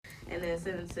And the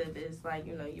incentive is like,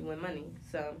 you know, you win money.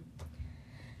 So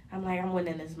I'm like, I'm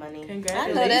winning this money.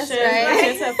 Congratulations. I know that's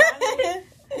right.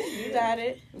 You got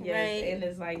it. Yes, right. And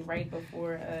it's like right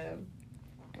before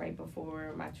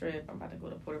my trip. I'm about to go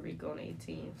to Puerto Rico on the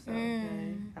 18th. So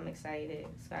I'm excited.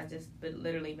 So I just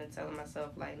literally been telling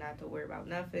myself, like, not to worry about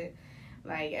nothing.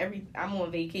 Like, I'm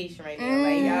on vacation right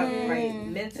now. Like,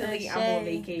 mentally, I'm on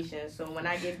vacation. So when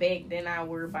I get back, then I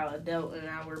worry about adult and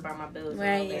I worry about my bills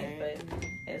and all that. But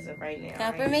as of right now,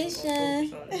 confirmation. I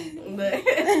ain't focus on it. But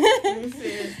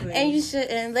seriously. And you should.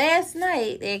 And last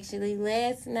night,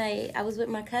 I was with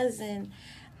my cousin.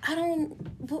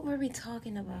 What were we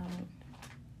talking about?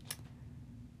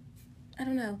 I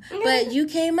don't know. But you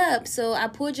came up, so I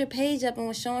pulled your page up and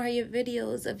was showing her your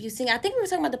videos of you singing. I think we were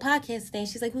talking about the podcast thing.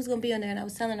 She's like, who's going to be on there? And I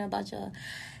was telling her about y'all.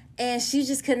 And she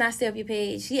just could not stay up your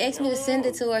page. She asked me to send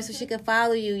it to her so she could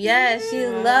follow you. Yes, she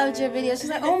loved your video. She's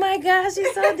like, oh my gosh,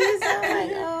 she's so decent. I'm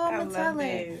like, oh, I'm going to tell her.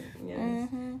 Yes.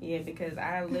 Mm-hmm. Yeah, because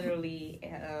I literally...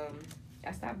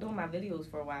 I stopped doing my videos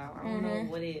for a while. I don't know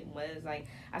what it was. Like,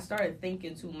 I started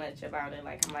thinking too much about it.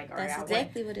 Like, I'm like, all right. That's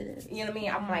exactly what it is. You know what I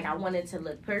mean? I'm like, I want it to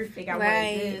look perfect. I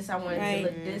wanted this. I wanted it to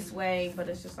look this way. But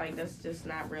it's just like, that's just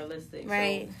not realistic.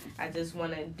 Right. So I just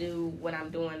want to do what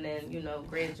I'm doing and, you know,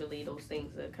 gradually those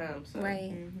things will come. So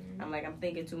I'm like, I'm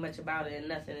thinking too much about it and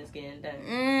nothing is getting done.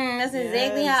 That's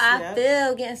exactly how I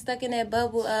feel, getting stuck in that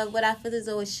bubble of what I feel as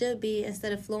though it should be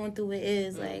instead of flowing through what it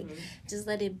is. Like, just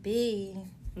let it be.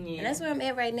 Yeah. And that's where I'm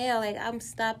at right now. Like, I'm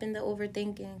stopping the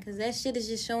overthinking. Because that shit is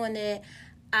just showing that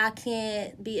I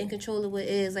can't be in control of what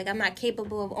is. Like, I'm not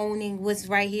capable of owning what's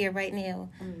right here, right now.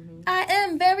 I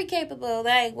am very capable.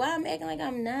 Like, why I'm acting like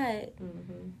I'm not?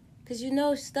 Because, you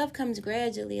know, stuff comes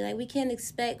gradually. Like, we can't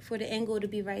expect for the end goal to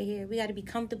be right here. We got to be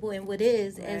comfortable in what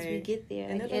is as we get there.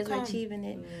 And like, as we're achieving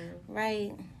it.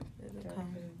 Right.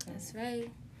 That's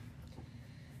right.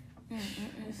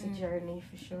 It's a journey,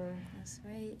 for sure. That's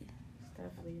right.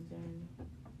 Definitely a journey.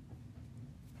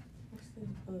 What's this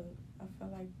book? I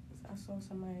felt like I saw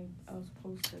somebody else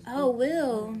post this. Oh,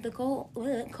 Will, the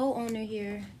co-owner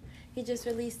here. He just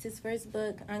released his first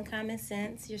book, Uncommon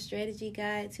Sense, Your Strategy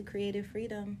Guide to Creative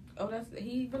Freedom. Oh,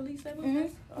 he released that book? Oh,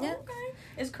 yeah. Okay.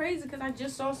 It's crazy because I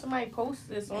just saw somebody post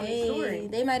this on his story.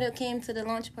 They might have came to the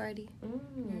launch party.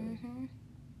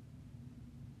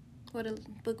 Or the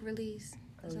book release.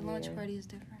 Because the launch party is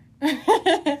different.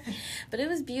 But it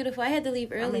was beautiful. I had to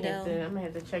leave early, I'm going to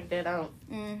have to check that out.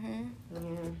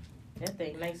 That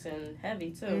thing nice and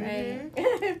heavy, too. Right.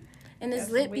 And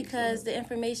it's lit because the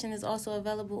information is also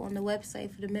available on the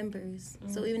website for the members.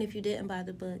 So even if you didn't buy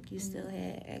the book, you still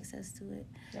had access to it.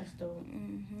 That's dope.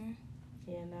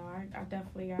 Yeah, no, I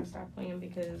definitely got to stop playing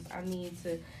because I need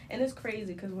to. And it's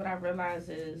crazy because what I realize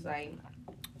is, like,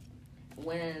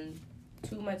 when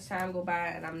too much time go by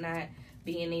and I'm not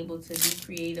being able to be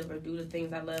creative or do the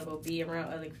things I love or be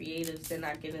around other creatives, then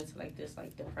I get into like this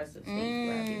like depressive state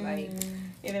where I be like,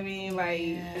 you know what I mean?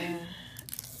 Like,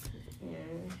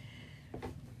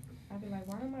 I'd be like,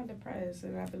 why am I depressed?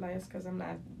 And I'd be like, it's because I'm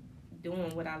not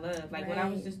doing what I love. Like when I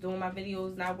was just doing my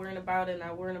videos, not worrying about it,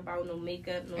 not worrying about no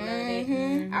makeup, no none of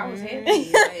that, I was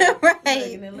happy. Like, look,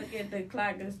 and then look at the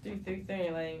clock, it's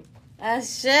 3:33, like.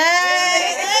 Shit. And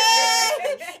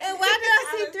why did I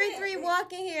see 3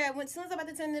 walking here? As soon as I'm about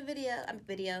to turn the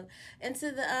video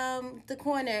into the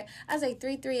corner, I was like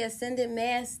 3 Ascended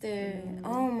Master.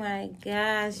 Oh my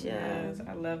gosh, yes,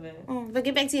 I love it. But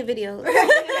get back to your video.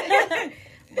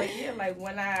 But yeah, like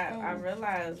when I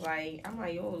realized, like I'm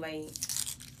like, yo, like,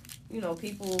 you know,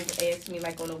 people ask me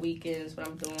like on the weekends what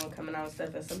I'm doing, coming out and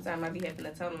stuff, and sometimes I be having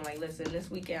to tell them like, listen, this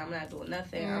weekend I'm not doing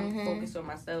nothing. I'm focused on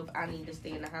myself. I need to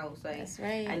stay in the house. Like, that's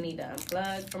right. I need to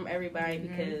unplug from everybody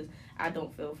because I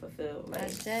don't feel fulfilled.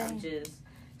 Like I'm just.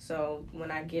 So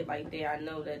when I get like there, I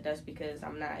know that that's because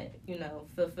I'm not, you know,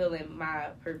 fulfilling my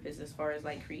purpose as far as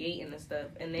like creating and stuff,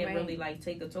 and they really like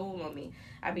take a toll on me.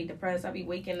 I be depressed. I be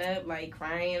waking up like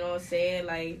crying or sad,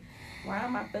 like, why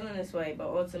am I feeling this way? But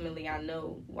ultimately, I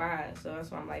know why. So that's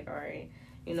why I'm like, all right,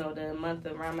 you know, the month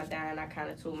of Ramadan, I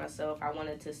kind of told myself I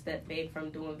wanted to step back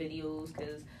from doing videos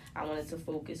because I wanted to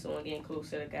focus on getting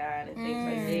closer to God and things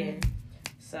like that.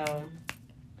 So.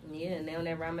 Yeah, now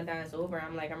that Ramadan's over,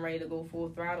 I'm like, I'm ready to go full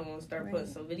throttle and start putting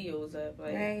some videos up.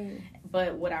 Like,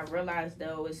 but what I realized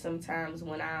though is sometimes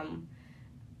when I'm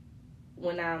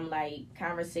like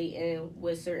conversating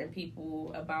with certain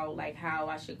people about like how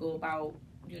I should go about,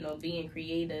 you know, being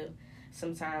creative,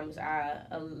 sometimes I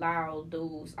allow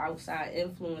those outside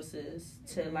influences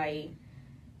to like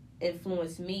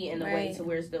influence me in a way to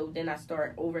where it's though then I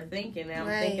start overthinking and I'm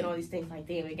thinking all these things like,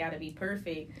 damn, it gotta be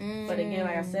perfect. But again,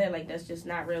 like I said, like that's just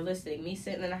not realistic. Me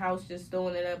sitting in the house just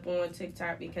throwing it up on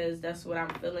TikTok because that's what I'm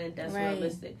feeling, that's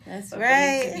realistic. That's but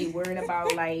right. For me to be worried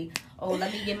about like, oh,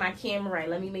 let me get my camera right,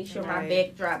 let me make sure my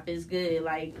backdrop is good,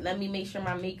 like let me make sure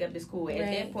my makeup is cool. At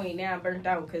that point now I'm burnt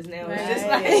out because now it's just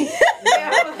like,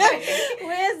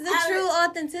 where's the true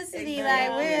authenticity? Exactly. Like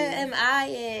where am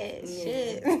I at?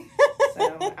 Shit.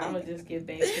 So I'm gonna just get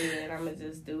back to it. I'm gonna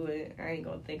just do it. I ain't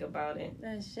gonna think about it.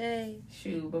 That's shade.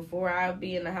 Shoot, before I'll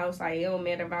be in the house, like it don't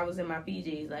matter if I was in my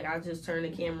PJs. Like I'll just turn the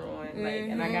camera on. Like,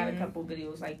 and I got a couple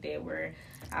videos like that where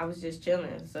I was just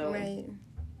chilling. So, and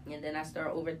then I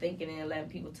start overthinking and letting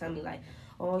people tell me like,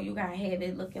 oh, you gotta have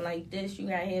it looking like this. You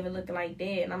gotta have it looking like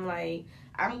that. And I'm like,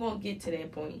 I'm gonna get to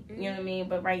that point. You know what I mean?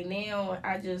 But right now,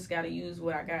 I just gotta use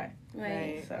what I got.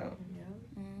 Right. So.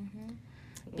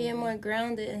 Being more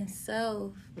grounded in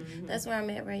self. That's where I'm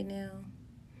at right now.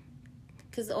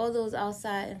 Because all those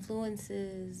outside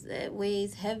influences that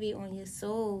weighs heavy on your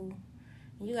soul,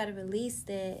 you got to release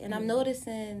that. And I'm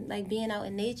noticing, like, being out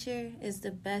in nature is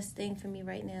the best thing for me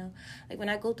right now. Like, when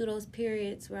I go through those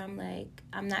periods where I'm like,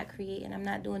 I'm not creating, I'm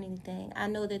not doing anything, I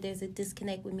know that there's a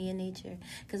disconnect with me in nature.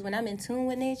 Because when I'm in tune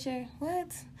with nature,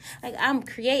 what? Like, I'm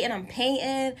creating, I'm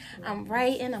painting, I'm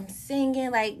writing, I'm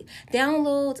singing. Like,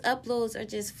 downloads, uploads are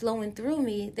just flowing through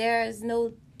me. There's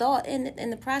no thought in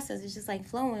the process. It's just like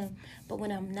flowing. But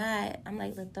when I'm not, I'm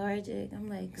like lethargic. I'm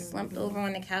like slumped over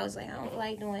on the couch. Like I don't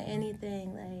like doing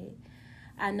anything. Like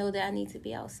I know that I need to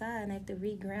be outside and I have to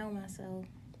reground myself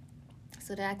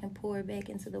so that I can pour back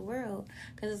into the world.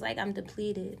 Because it's like I'm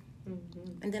depleted.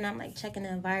 And then I'm like checking the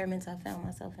environments I found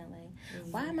myself in. Like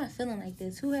why am I feeling like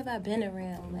this? Who have I been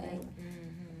around? Like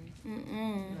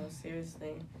no,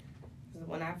 seriously.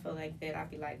 When I feel like that, I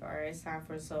be like, all right, it's time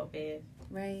for a salt bath.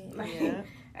 Right. Like,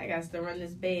 I got to run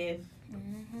this bath.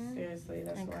 Seriously,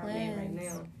 that's where I'm at right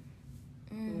now.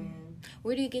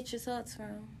 Where do you get your salts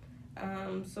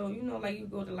from? So you know, like you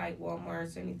go to like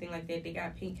Walmart or anything like that, they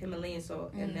got pink Himalayan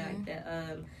salt and like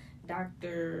that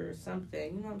Dr.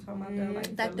 something. You know what I'm talking about?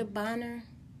 Like Dr. Bonner.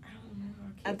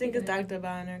 I think it's Dr.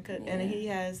 Bonner, and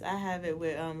I have it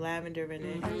with lavender in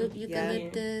it.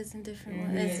 Eucalyptus and different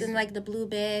ones. It's in like the blue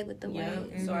bag with the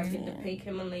white. So I get the pink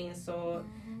Himalayan salt.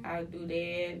 I'll do that,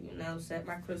 you know, set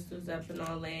my crystals up and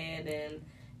all that, and,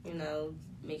 you know,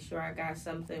 make sure I got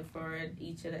something for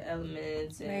each of the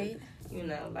elements, and, you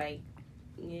know, like,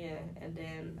 and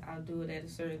then I'll do it at a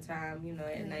certain time, you know,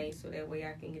 at night, so that way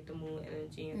I can get the moon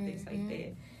energy and things like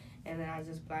that. And then I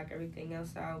just block everything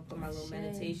else out, put my little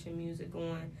meditation music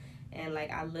on, and,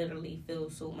 like, I literally feel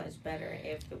so much better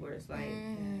afterwards. Like,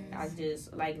 I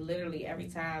just, like, literally every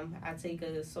time I take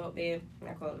a salt bath,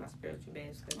 I call it my spiritual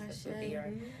baths because that's what they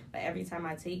are. But every time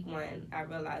I take one, I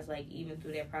realize, like, even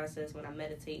through that process when I'm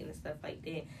meditating and stuff like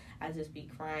that, I just be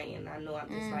crying. I know I'm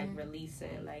just, like,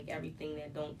 releasing, like, everything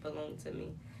that don't belong to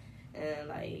me. And,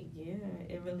 like,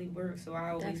 it really works. So I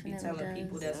always be telling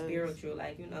people that's spiritual.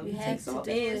 Like, you know, you take salt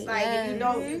baths. Like, if you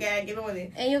don't, you gotta get on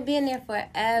it. And you'll be in there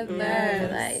forever.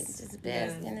 Like, just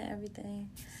basking in everything.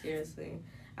 Seriously.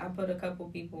 I put a couple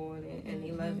people on it, and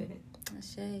they love it.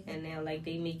 And now, like,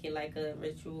 they make it like a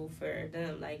ritual for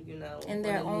them. Like, you know. In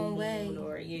their own way.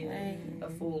 Or, a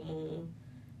full moon.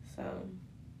 So.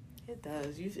 It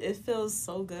does. It feels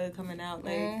so good coming out.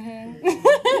 Like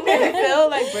it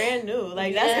feels like brand new.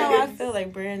 Like that's how I feel.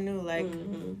 Like brand new. Like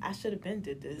I should have been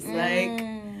did this. Like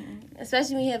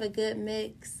especially when you have a good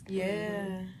mix.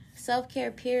 Yeah.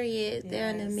 Self-Care Period. They're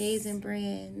an amazing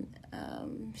brand.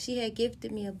 She had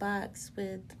gifted me a box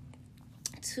with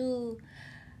 2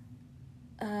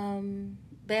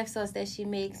 bath salts that she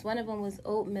makes. One of them was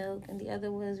oat milk and the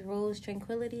other was rose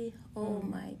tranquility. Oh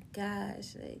my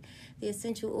gosh, like the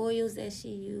essential oils that she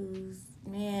used,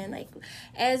 man, like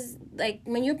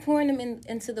when you're pouring them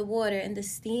into the water and the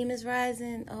steam is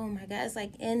rising, oh my god, it's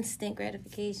like instant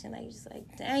gratification. Like you're just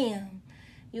like, damn,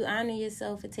 you honor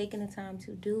yourself for taking the time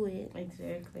to do it.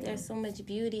 Exactly. There's so much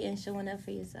beauty in showing up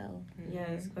for yourself.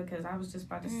 Yes, because I was just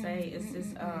about to say, it's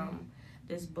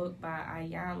this book by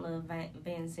Iyanla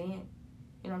Vanzant.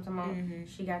 You know what I'm talking about?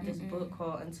 She got this book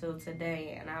called Until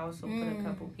Today, and I also put a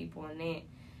couple people in it.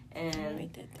 And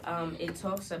it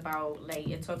talks about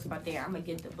that. I'm gonna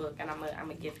get the book and I'm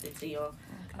gonna gift it to y'all.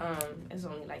 It's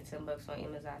only like $10 on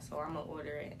Amazon, so I'm gonna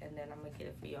order it and then I'm gonna get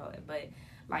it for y'all. But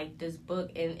like this book,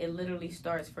 and it literally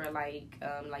starts for like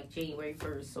January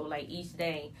 1st. So like each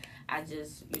day, I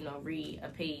just read a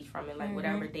page from it, like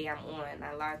whatever day I'm on.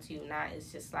 I lie to you not.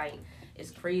 It's just like. It's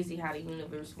crazy how the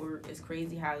universe works. It's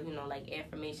crazy how, like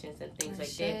affirmations and things like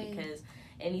that, because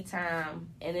anytime,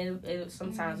 and it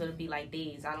sometimes it'll be like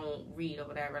days I don't read or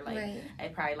whatever. Like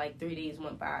it probably like 3 days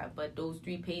went by, but those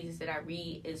 3 pages that I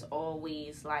read is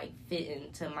always like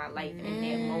fitting to my life in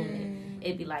that moment.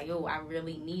 It'd be like, yo, I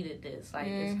really needed this. Like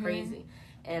it's crazy.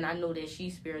 And I know that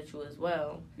she's spiritual as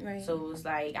well. Right. So it was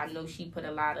like, I know she put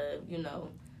a lot of,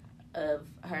 of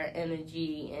her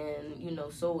energy and,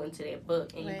 soul into that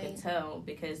book. And you can tell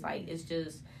because, like, it's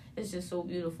just so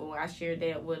beautiful. I shared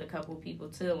that with a couple of people,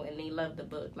 too, and they love the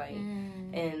book. Like,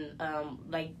 and,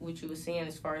 like what you were saying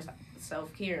as far as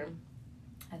self-care,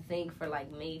 I think for,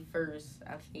 like, May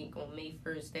 1st, on May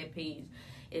 1st, that page,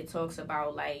 it talks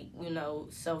about, like,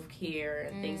 self-care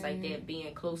and things like that,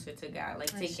 being closer to God.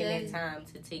 Like, taking that time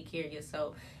to take care of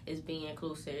yourself is being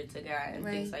closer to God and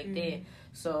things like that.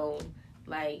 So,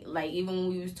 like even when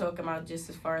we was talking about just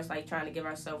as far as, like, trying to give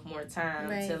ourselves more time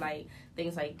to, like,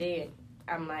 things like that,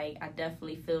 I'm like, I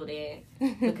definitely feel that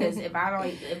because if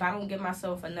I don't give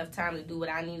myself enough time to do what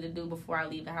I need to do before I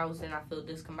leave the house, then I feel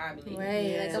discombobulated.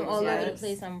 Right, like I'm all over the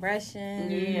place. I'm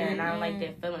rushing. Yeah, and I don't like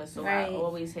that feeling. So I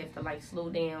always have to like slow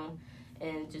down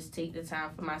and just take the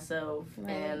time for myself.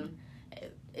 And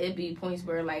it'd be points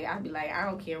where like I'd be like, I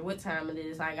don't care what time it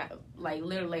is. I got like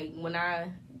literally when I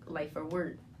like for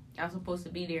work, I'm supposed to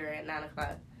be there at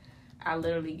 9:00. I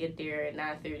literally get there at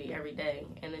 9:30 every day.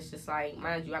 And it's just like,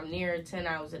 mind you, I'm near 10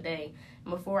 hours a day.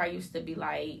 And before I used to be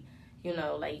like,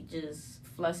 like just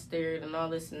flustered and all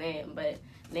this and that. But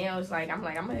now it's like, I'm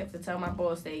going to have to tell my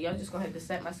boss that y'all just going to have to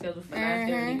set my schedule for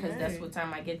 9:30 because that's what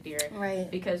time I get there. Right.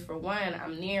 Because for one,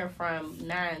 I'm near from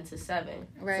 9 to 7.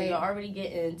 Right. So you're already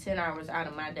getting 10 hours out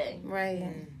of my day. Right.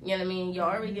 You know what I mean? You're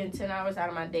already getting 10 hours out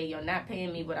of my day. You're not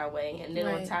paying me what I weigh. And then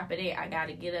on top of that, I got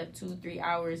to get up 2-3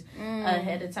 hours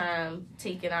ahead of time,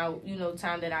 taking out,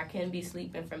 time that I can be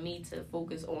sleeping for me to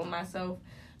focus on myself.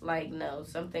 Like, no,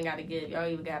 something got to give. Y'all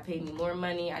either got to pay me more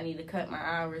money. I need to cut my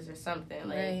hours or something.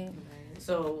 Like,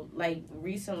 so, like,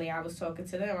 recently I was talking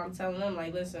to them. I'm telling them,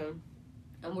 like, listen,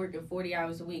 I'm working 40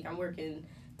 hours a week. I'm working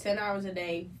 10 hours a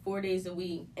day, 4 days a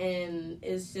week. And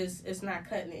it's not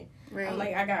cutting it. Right. I'm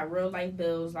like, I got real life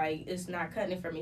bills. Like, it's not cutting it for me.